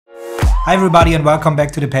Hi everybody and welcome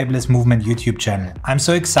back to the Paperless Movement YouTube channel. I'm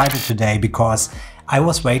so excited today because I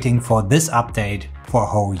was waiting for this update for a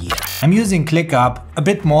whole year. I'm using ClickUp a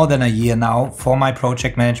bit more than a year now for my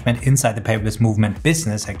project management inside the Paperless Movement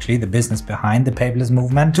business, actually the business behind the Paperless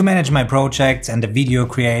Movement, to manage my projects and the video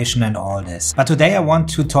creation and all this. But today I want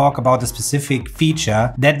to talk about a specific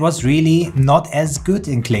feature that was really not as good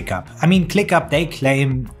in ClickUp. I mean, ClickUp, they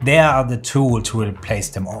claim they are the tool to replace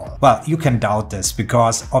them all. Well, you can doubt this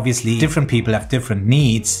because obviously different people have different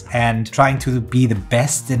needs and trying to be the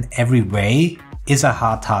best in every way is a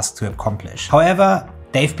hard task to accomplish. However,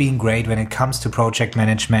 they've been great when it comes to project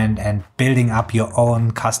management and building up your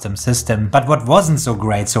own custom system. But what wasn't so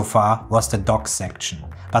great so far was the docs section.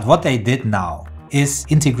 But what they did now is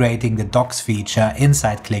integrating the docs feature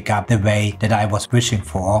inside ClickUp the way that I was wishing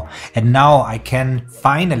for. And now I can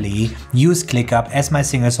finally use ClickUp as my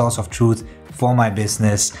single source of truth for my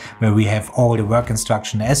business, where we have all the work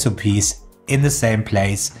instruction SOPs in the same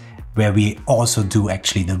place where we also do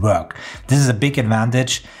actually the work. This is a big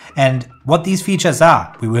advantage, and what these features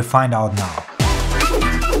are, we will find out now.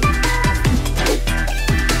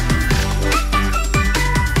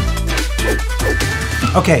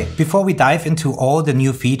 Okay, before we dive into all the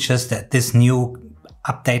new features that this new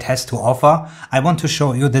update has to offer, I want to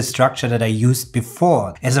show you the structure that I used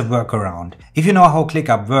before as a workaround. If you know how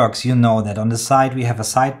ClickUp works, you know that on the side we have a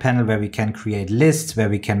side panel where we can create lists, where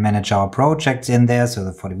we can manage our projects in there,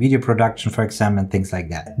 so for the video production, for example, and things like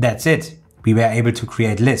that. That's it. We were able to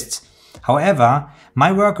create lists. However, my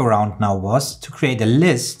workaround now was to create a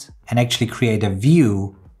list and actually create a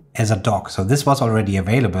view as a doc. So this was already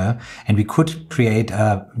available and we could create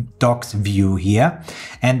a docs view here.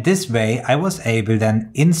 And this way I was able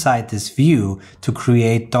then inside this view to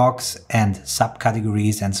create docs and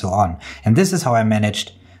subcategories and so on. And this is how I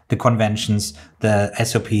managed the conventions, the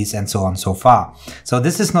SOPs and so on so far. So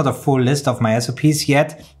this is not a full list of my SOPs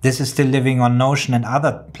yet. This is still living on Notion and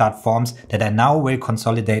other platforms that I now will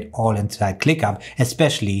consolidate all inside ClickUp,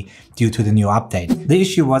 especially due to the new update. The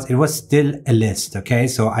issue was it was still a list, okay?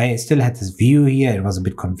 So I still had this view here. It was a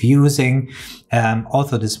bit confusing.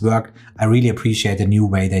 Also this worked. I really appreciate the new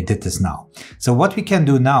way they did this now. So what we can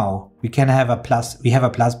do now, we can have a plus, we have a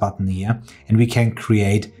plus button here and we can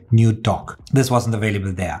create new doc. This wasn't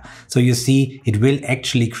available there. So you see, it will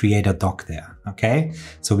actually create a doc there. Okay.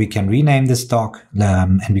 So we can rename this doc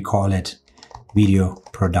and we call it video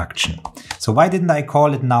production. So why didn't I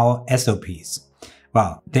call it now SOPs?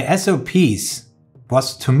 Well, the SOPs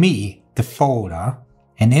was to me the folder,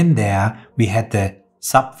 and in there we had the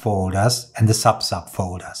subfolders and the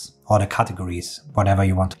subfolders or the categories, whatever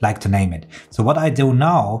you want like to name it. So what I do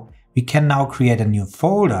now, we can now create a new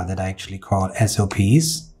folder that I actually call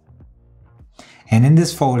SOPs. And in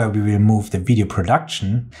this folder, we will move the video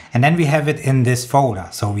production and then we have it in this folder.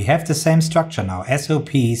 So we have the same structure now,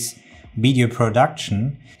 SOPs, video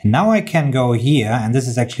production. And now I can go here, and this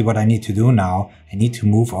is actually what I need to do now. I need to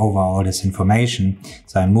move over all this information.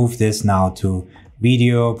 So I move this now to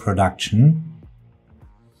video production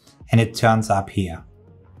and it turns up here.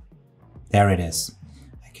 There it is.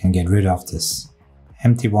 I can get rid of this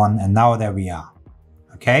empty one and now there we are.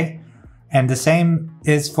 Okay. And the same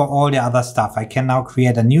is for all the other stuff. I can now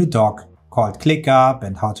create a new doc called ClickUp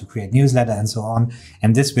and how to create newsletter and so on.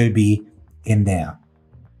 And this will be in there.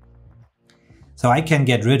 So I can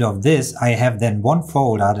get rid of this. I have then one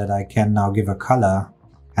folder that I can now give a color.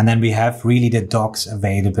 And then we have really the docs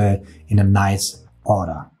available in a nice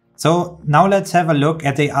order. So now let's have a look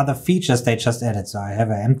at the other features they just added. So I have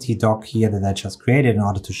an empty doc here that I just created in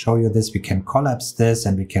order to show you this. We can collapse this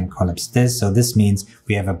and we can collapse this. So this means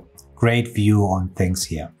we have a great view on things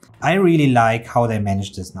here. I really like how they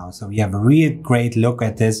manage this now. So we have a real great look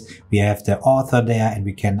at this. We have the author there and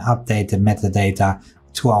we can update the metadata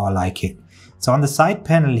to our liking. So on the side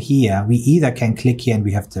panel here, we either can click here and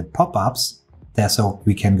we have the pop-ups there so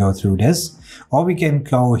we can go through this, or we can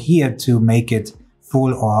go here to make it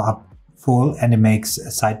full or up full and it makes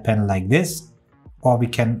a side panel like this, or we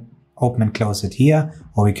can open and close it here,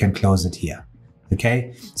 or we can close it here.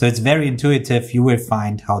 Okay, so it's very intuitive. You will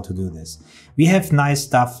find how to do this. We have nice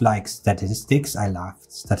stuff like statistics. I love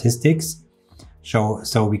statistics.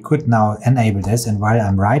 So we could now enable this, and while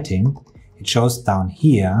I'm writing, it shows down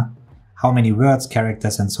here how many words,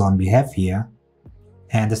 characters and so on we have here.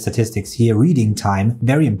 And the statistics here, reading time,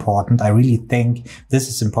 very important. I really think this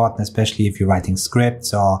is important, especially if you're writing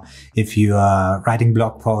scripts or if you are writing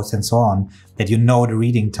blog posts and so on, that you know the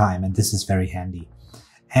reading time, and this is very handy.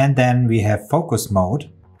 And then we have focus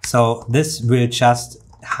mode. So this will just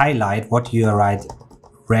highlight what you are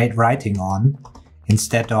writing on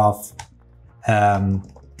instead of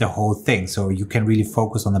the whole thing. So you can really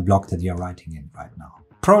focus on the block that you're writing in right now.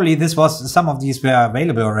 Probably some of these were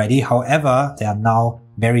available already. However, they are now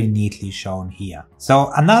very neatly shown here.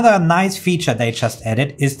 So another nice feature they just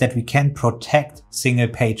added is that we can protect single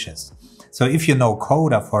pages. So if you know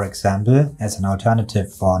Coda, for example, as an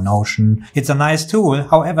alternative for Notion, it's a nice tool.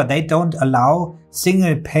 However, they don't allow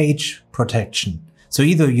single page protection. So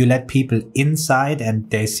either you let people inside and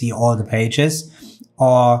they see all the pages,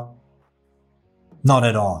 or not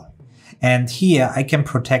at all. And here I can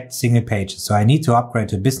protect single pages. So I need to upgrade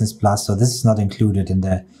to Business Plus. So this is not included in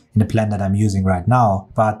the plan that I'm using right now,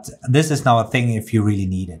 but this is now a thing if you really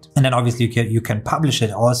need it. And then obviously you can publish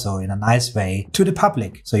it also in a nice way to the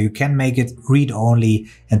public. So you can make it read only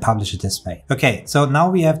and publish it this way. Okay. So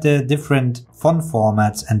now we have the different font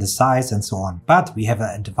formats and the size and so on, but we have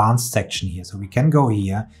an advanced section here. So we can go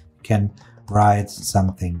here, we can write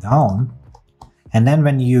something down. And then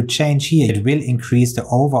when you change here, it will increase the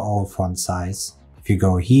overall font size. If you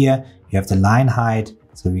go here, you have the line height,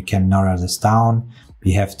 so we can narrow this down.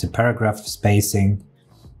 We have the paragraph spacing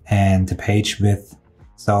and the page width.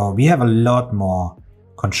 So we have a lot more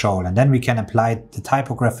control. And then we can apply the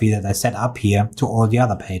typography that I set up here to all the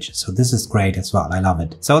other pages. So this is great as well. I love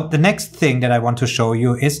it. So the next thing that I want to show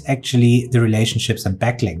you is actually the relationships and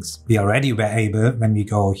backlinks. We already were able, when we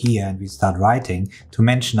go here and we start writing, to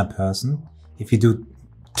mention a person. If you do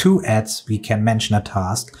 2 ads, we can mention a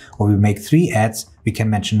task, or we make 3 ads, we can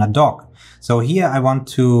mention a doc. So here I want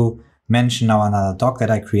to mention now another doc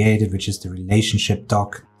that I created, which is the relationship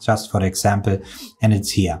doc, just for the example, and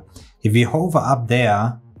it's here. If we hover up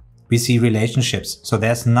there, we see relationships. So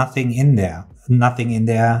there's nothing in there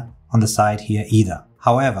on the side here either.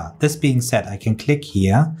 However, this being said, I can click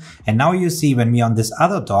here, and now you see when we're on this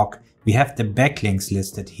other doc, we have the backlinks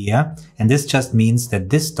listed here, and this just means that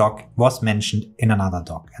this doc was mentioned in another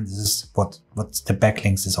doc, and this is what the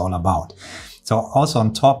backlinks is all about. So also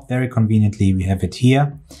on top, very conveniently, we have it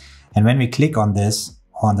here, and when we click on this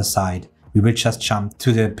on the side, we will just jump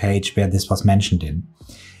to the page where this was mentioned in.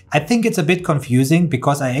 I think it's a bit confusing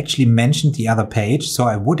because I actually mentioned the other page, so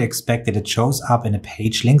I would expect that it shows up in the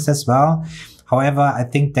page links as well. However, I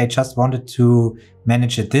think they just wanted to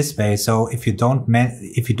manage it this way. So if you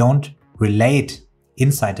don't relate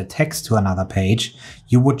inside the text to another page,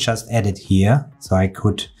 you would just add it here. So I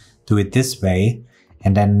could do it this way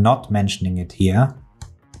and then not mentioning it here.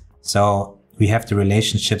 So we have the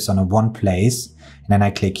relationships on a one place, and then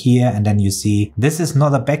I click here, and then you see this is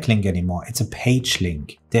not a backlink anymore. It's a page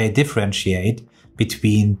link. They differentiate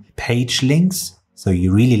between page links, so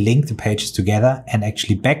you really link the pages together, and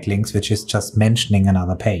actually backlinks, which is just mentioning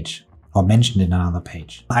another page or mentioned in another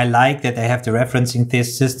page. I like that they have the referencing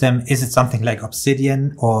this system. Is it something like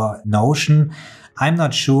Obsidian or Notion? I'm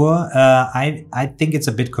not sure. I think it's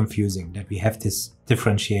a bit confusing that we have this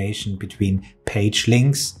differentiation between page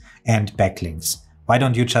links and backlinks. Why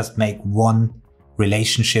don't you just make one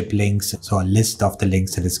relationship links, so a list of the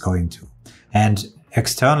links that it's going to? And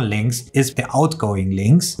external links is the outgoing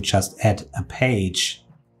links. Just add a page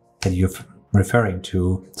that you're referring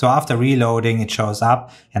to. So after reloading, it shows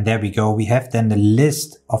up, and there we go. We have then the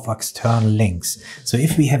list of external links. So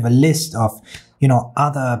if we have a list of,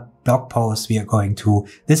 other blog posts we are going to,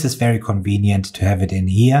 this is very convenient to have it in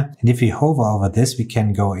here. And if we hover over this, we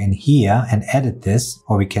can go in here and edit this,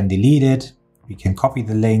 or we can delete it. We can copy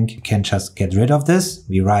the link. You can just get rid of this.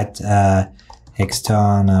 We write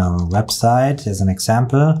external website as an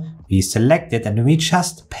example. We select it and we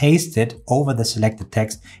just paste it over the selected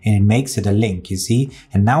text, and it makes it a link, you see?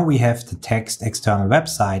 And now we have the text external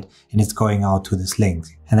website, and it's going out to this link.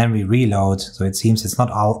 And then we reload. So it seems it's not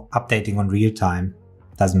all updating on real time.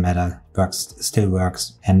 Doesn't matter. Still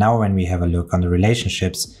works. And now when we have a look on the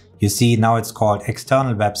relationships, you see now it's called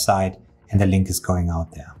external website, and the link is going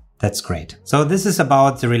out there. That's great. So this is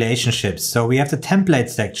about the relationships. So we have the template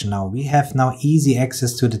section now. We have now easy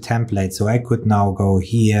access to the template. So I could now go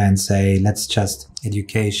here and say, let's just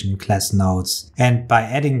education, class notes. And by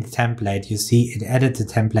adding the template, you see it added the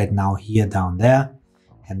template now here down there.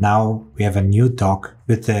 And now we have a new doc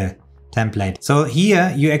with the template. So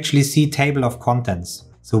here you actually see table of contents.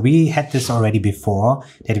 So we had this already before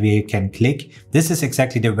that we can click. This is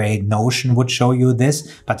exactly the way Notion would show you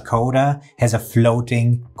this, but Coda has a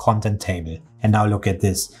floating content table. And now look at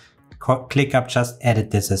this. ClickUp just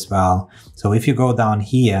added this as well. So if you go down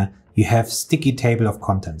here, you have sticky table of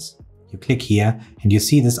contents. You click here and you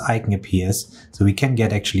see this icon appears. So we can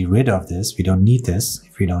get actually rid of this. We don't need this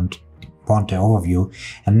if we don't want the overview.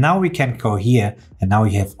 And now we can go here, and now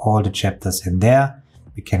we have all the chapters in there.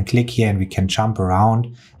 We can click here and we can jump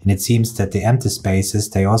around, and it seems that the empty spaces,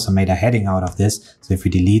 they also made a heading out of this. So if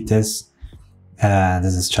we delete this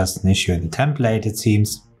This is just an issue in the template, it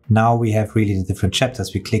seems. Now we have really the different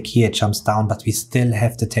chapters. We click here, it jumps down, but we still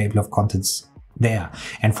have the table of contents there.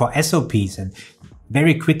 And for SOPs and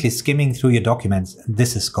very quickly skimming through your documents,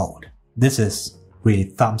 this is gold. This is really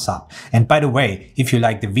thumbs up. And by the way, if you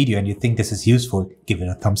like the video and you think this is useful, give it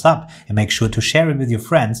a thumbs up and make sure to share it with your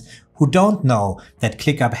friends who don't know that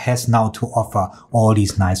ClickUp has now to offer all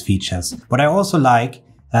these nice features. What I also like,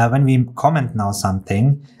 when we comment now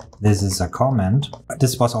something, this is a comment.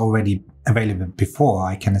 This was already available before.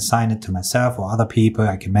 I can assign it to myself or other people.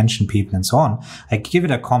 I can mention people and so on. I give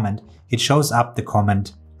it a comment. It shows up the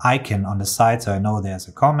comment icon on the side. So I know there's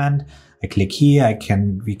a comment. I click here.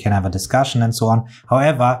 We can have a discussion and so on.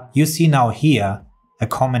 However, you see now here, a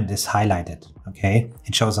comment is highlighted. Okay.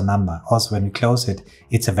 It shows a number. Also, when we close it,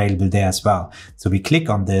 it's available there as well. So we click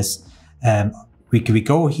on this. We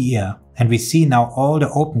go here and we see now all the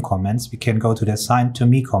open comments. We can go to the assigned to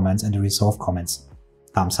me comments and the resolve comments.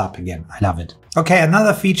 Thumbs up again. I love it. Okay,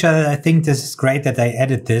 another feature that I think this is great that I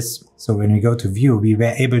added this. So when we go to view, we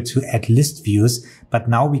were able to add list views, but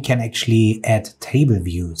now we can actually add table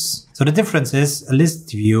views. So the difference is a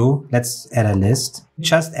list view. Let's add a list. It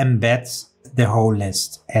just embeds the whole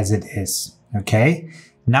list as it is. Okay.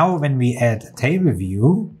 Now when we add a table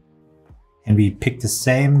view and we pick the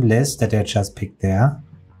same list that I just picked there,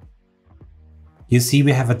 you see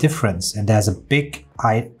we have a difference and there's a big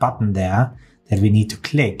button there that we need to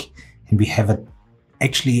click, and we have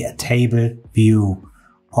actually a table view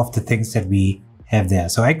of the things that we have there.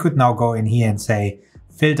 So I could now go in here and say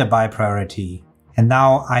filter by priority. And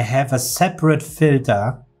now I have a separate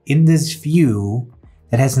filter in this view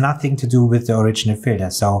that has nothing to do with the original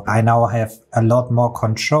filter. So I now have a lot more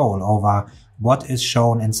control over what is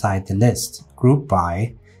shown inside the list. Group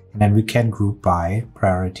by, and then we can group by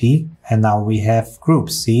priority. And now we have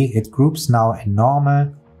groups. See, it groups now in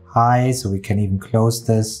normal, high, so we can even close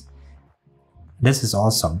this. This is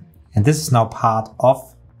awesome. And this is now part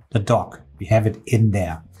of the doc. We have it in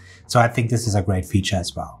there. So I think this is a great feature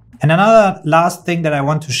as well. And another last thing that I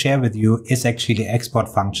want to share with you is actually the export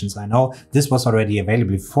functions. I know this was already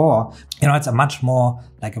available before. It's a much more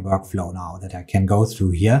like a workflow now that I can go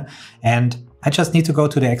through here. And I just need to go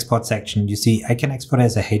to the export section. You see, I can export it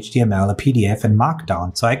as a HTML, a PDF and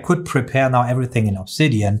Markdown. So I could prepare now everything in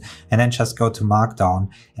Obsidian and then just go to Markdown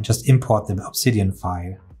and just import the Obsidian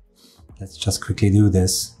file. Let's just quickly do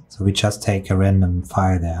this. So we just take a random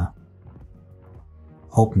file there,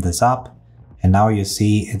 open this up, and now you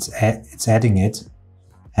see it's adding it.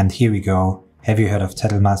 And here we go. Have you heard of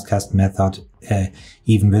title mask custom method?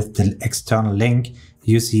 Even with the external link,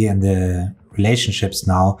 you see in the relationships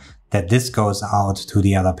now that this goes out to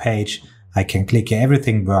the other page. I can click here.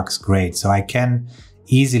 Everything works great. So I can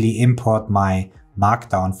easily import my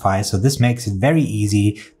Markdown file. So this makes it very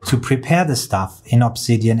easy to prepare the stuff in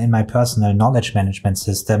Obsidian in my personal knowledge management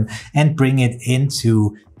system and bring it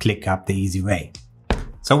into ClickUp the easy way.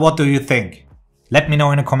 So what do you think? Let me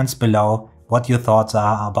know in the comments below what your thoughts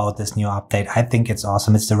are about this new update. I think it's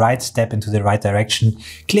awesome. It's the right step into the right direction.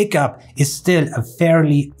 ClickUp is still a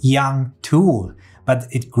fairly young tool, but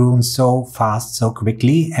it grew so fast, so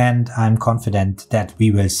quickly, and I'm confident that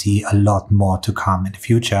we will see a lot more to come in the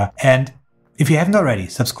future. And if you haven't already,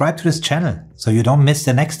 subscribe to this channel so you don't miss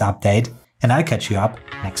the next update, and I'll catch you up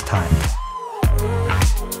next time.